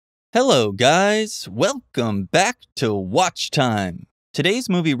Hello guys, welcome back to Watch Time. Today's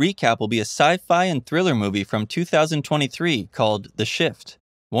movie recap will be a sci-fi and thriller movie from 2023 called The Shift.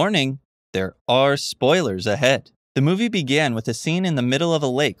 Warning, there are spoilers ahead. The movie began with a scene in the middle of a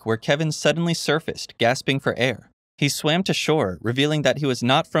lake where Kevin suddenly surfaced, gasping for air. He swam to shore, revealing that he was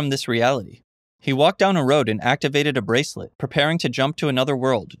not from this reality. He walked down a road and activated a bracelet, preparing to jump to another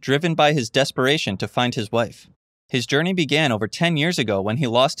world, driven by his desperation to find his wife. His journey began over 10 years ago when he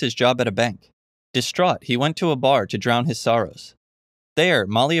lost his job at a bank. Distraught, he went to a bar to drown his sorrows. There,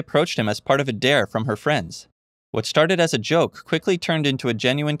 Molly approached him as part of a dare from her friends. What started as a joke quickly turned into a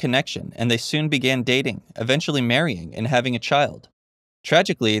genuine connection, and they soon began dating, eventually marrying and having a child.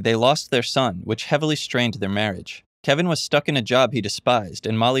 Tragically, they lost their son, which heavily strained their marriage. Kevin was stuck in a job he despised,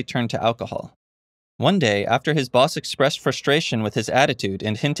 and Molly turned to alcohol. One day, after his boss expressed frustration with his attitude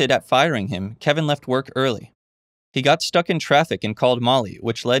and hinted at firing him, Kevin left work early. He got stuck in traffic and called Molly,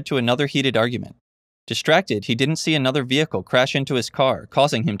 which led to another heated argument. Distracted, he didn't see another vehicle crash into his car,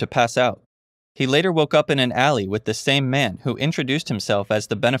 causing him to pass out. He later woke up in an alley with the same man, who introduced himself as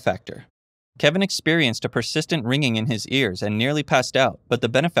the benefactor. Kevin experienced a persistent ringing in his ears and nearly passed out, but the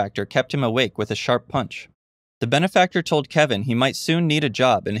benefactor kept him awake with a sharp punch. The benefactor told Kevin he might soon need a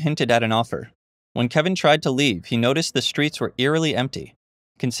job and hinted at an offer. When Kevin tried to leave, he noticed the streets were eerily empty.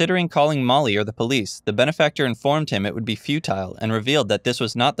 Considering calling Molly or the police, the benefactor informed him it would be futile and revealed that this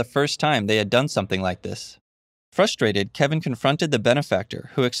was not the first time they had done something like this. Frustrated, Kevin confronted the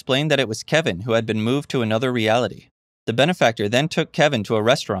benefactor, who explained that it was Kevin who had been moved to another reality. The benefactor then took Kevin to a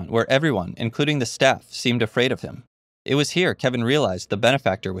restaurant where everyone, including the staff, seemed afraid of him. It was here Kevin realized the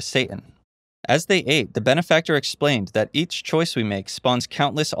benefactor was Satan. As they ate, the benefactor explained that each choice we make spawns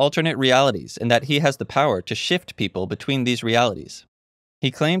countless alternate realities and that he has the power to shift people between these realities. He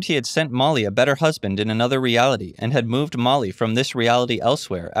claimed he had sent Molly a better husband in another reality and had moved Molly from this reality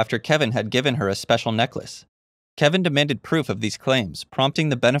elsewhere after Kevin had given her a special necklace. Kevin demanded proof of these claims, prompting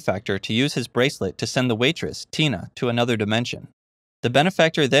the benefactor to use his bracelet to send the waitress, Tina, to another dimension. The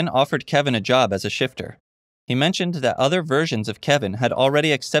benefactor then offered Kevin a job as a shifter. He mentioned that other versions of Kevin had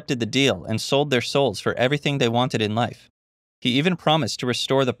already accepted the deal and sold their souls for everything they wanted in life. He even promised to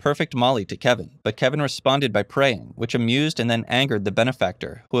restore the perfect Molly to Kevin, but Kevin responded by praying, which amused and then angered the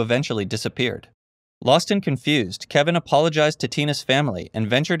benefactor, who eventually disappeared. Lost and confused, Kevin apologized to Tina's family and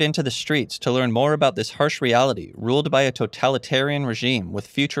ventured into the streets to learn more about this harsh reality ruled by a totalitarian regime with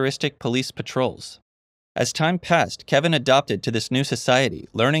futuristic police patrols. As time passed, Kevin adopted to this new society,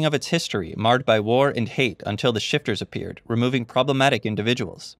 learning of its history marred by war and hate until the shifters appeared, removing problematic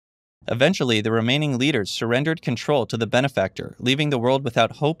individuals. Eventually, the remaining leaders surrendered control to the benefactor, leaving the world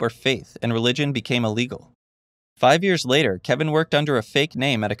without hope or faith, and religion became illegal. 5 years later, Kevin worked under a fake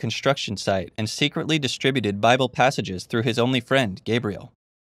name at a construction site and secretly distributed Bible passages through his only friend, Gabriel.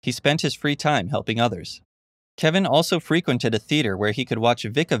 He spent his free time helping others. Kevin also frequented a theater where he could watch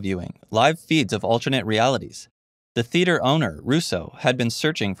Vika viewing, live feeds of alternate realities. The theater owner, Russo, had been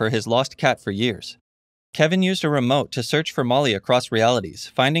searching for his lost cat for years. Kevin used a remote to search for Molly across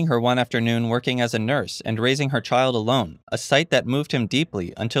realities, finding her one afternoon working as a nurse and raising her child alone, a sight that moved him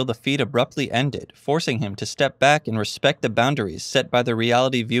deeply until the feed abruptly ended, forcing him to step back and respect the boundaries set by the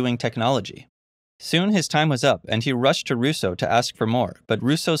reality viewing technology. Soon his time was up, and he rushed to Russo to ask for more, but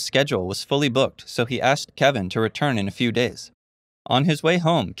Russo's schedule was fully booked, so he asked Kevin to return in a few days. On his way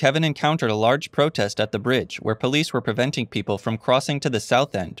home, Kevin encountered a large protest at the bridge, where police were preventing people from crossing to the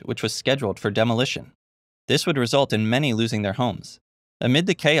south end, which was scheduled for demolition. This would result in many losing their homes. Amid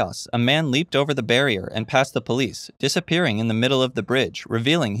the chaos, a man leaped over the barrier and past the police, disappearing in the middle of the bridge,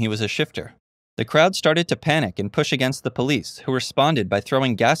 revealing he was a shifter. The crowd started to panic and push against the police, who responded by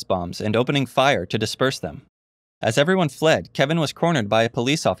throwing gas bombs and opening fire to disperse them. As everyone fled, Kevin was cornered by a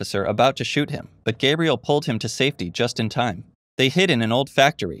police officer about to shoot him, but Gabriel pulled him to safety just in time. They hid in an old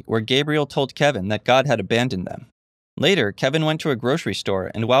factory, where Gabriel told Kevin that God had abandoned them. Later, Kevin went to a grocery store,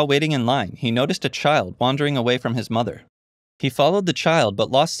 and while waiting in line, he noticed a child wandering away from his mother. He followed the child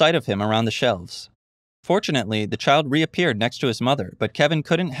but lost sight of him around the shelves. Fortunately, the child reappeared next to his mother, but Kevin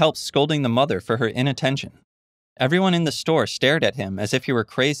couldn't help scolding the mother for her inattention. Everyone in the store stared at him as if he were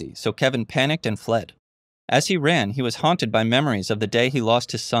crazy, so Kevin panicked and fled. As he ran, he was haunted by memories of the day he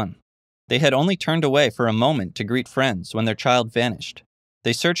lost his son. They had only turned away for a moment to greet friends when their child vanished.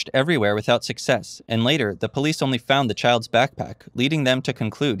 They searched everywhere without success, and later, the police only found the child's backpack, leading them to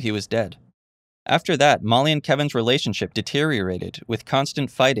conclude he was dead. After that, Molly and Kevin's relationship deteriorated, with constant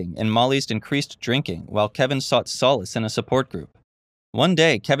fighting and Molly's increased drinking, while Kevin sought solace in a support group. One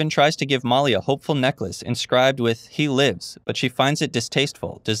day, Kevin tries to give Molly a hopeful necklace inscribed with "He lives," but she finds it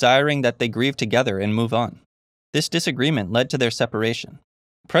distasteful, desiring that they grieve together and move on. This disagreement led to their separation.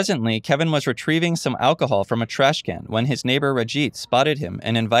 Presently, Kevin was retrieving some alcohol from a trash can when his neighbor Rajit spotted him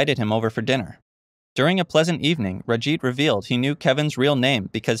and invited him over for dinner. During a pleasant evening, Rajit revealed he knew Kevin's real name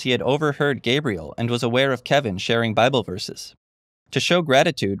because he had overheard Gabriel and was aware of Kevin sharing Bible verses. To show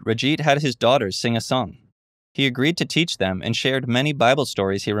gratitude, Rajit had his daughters sing a song. He agreed to teach them and shared many Bible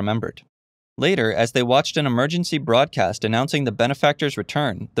stories he remembered. Later, as they watched an emergency broadcast announcing the benefactor's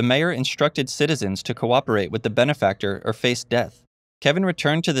return, the mayor instructed citizens to cooperate with the benefactor or face death. Kevin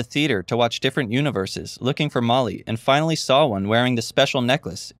returned to the theater to watch different universes, looking for Molly, and finally saw one wearing the special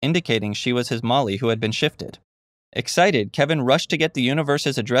necklace, indicating she was his Molly who had been shifted. Excited, Kevin rushed to get the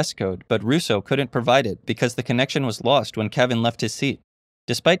universe's address code, but Russo couldn't provide it because the connection was lost when Kevin left his seat.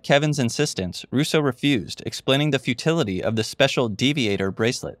 Despite Kevin's insistence, Russo refused, explaining the futility of the special deviator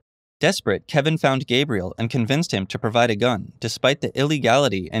bracelet. Desperate, Kevin found Gabriel and convinced him to provide a gun, despite the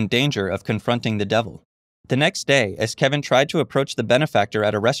illegality and danger of confronting the devil. The next day, as Kevin tried to approach the benefactor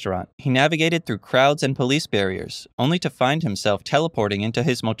at a restaurant, he navigated through crowds and police barriers, only to find himself teleporting into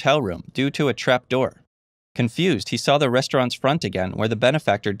his motel room due to a trap door. Confused, he saw the restaurant's front again where the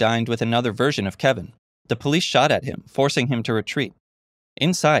benefactor dined with another version of Kevin. The police shot at him, forcing him to retreat.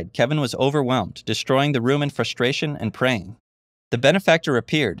 Inside, Kevin was overwhelmed, destroying the room in frustration and praying. The benefactor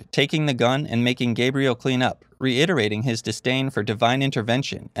appeared, taking the gun and making Gabriel clean up, reiterating his disdain for divine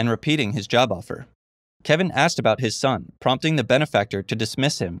intervention and repeating his job offer. Kevin asked about his son, prompting the benefactor to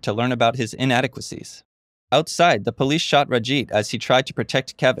dismiss him to learn about his inadequacies. Outside, the police shot Rajit as he tried to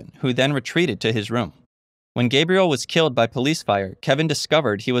protect Kevin, who then retreated to his room. When Gabriel was killed by police fire, Kevin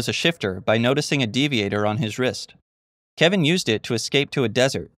discovered he was a shifter by noticing a deviator on his wrist. Kevin used it to escape to a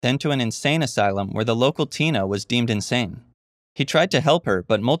desert, then to an insane asylum where the local Tina was deemed insane. He tried to help her,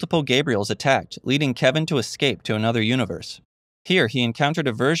 but multiple Gabriels attacked, leading Kevin to escape to another universe. Here, he encountered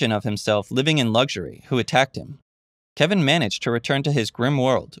a version of himself living in luxury, who attacked him. Kevin managed to return to his grim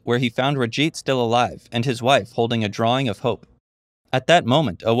world, where he found Rajit still alive and his wife holding a drawing of hope. At that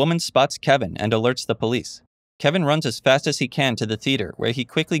moment, a woman spots Kevin and alerts the police. Kevin runs as fast as he can to the theater, where he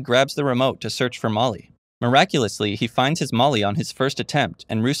quickly grabs the remote to search for Molly. Miraculously, he finds his Molly on his first attempt,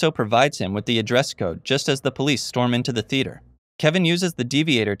 and Russo provides him with the address code just as the police storm into the theater. Kevin uses the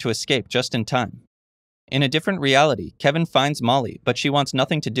deviator to escape just in time. In a different reality, Kevin finds Molly, but she wants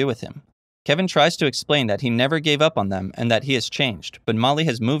nothing to do with him. Kevin tries to explain that he never gave up on them and that he has changed, but Molly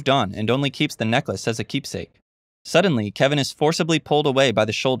has moved on and only keeps the necklace as a keepsake. Suddenly, Kevin is forcibly pulled away by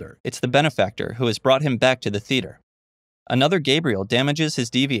the shoulder. It's the benefactor who has brought him back to the theater. Another Gabriel damages his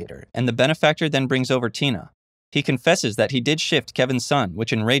deviator, and the benefactor then brings over Tina. He confesses that he did shift Kevin's son,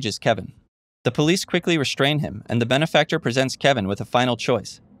 which enrages Kevin. The police quickly restrain him, and the benefactor presents Kevin with a final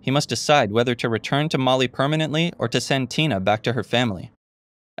choice. He must decide whether to return to Molly permanently or to send Tina back to her family.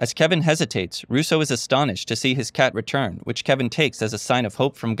 As Kevin hesitates, Russo is astonished to see his cat return, which Kevin takes as a sign of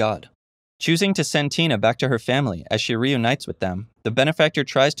hope from God. Choosing to send Tina back to her family as she reunites with them, the benefactor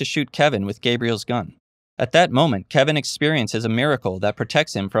tries to shoot Kevin with Gabriel's gun. At that moment, Kevin experiences a miracle that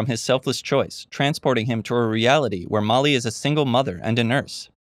protects him from his selfless choice, transporting him to a reality where Molly is a single mother and a nurse.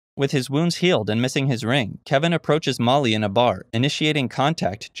 With his wounds healed and missing his ring, Kevin approaches Molly in a bar, initiating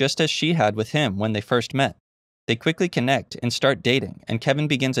contact just as she had with him when they first met. They quickly connect and start dating, and Kevin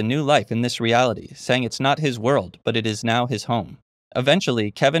begins a new life in this reality, saying it's not his world, but it is now his home. Eventually,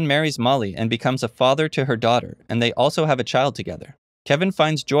 Kevin marries Molly and becomes a father to her daughter, and they also have a child together. Kevin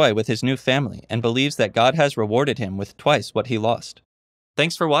finds joy with his new family and believes that God has rewarded him with twice what he lost.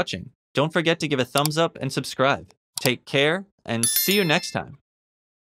 Thanks for watching. Don't forget to give a thumbs up and subscribe. Take care, and see you next time.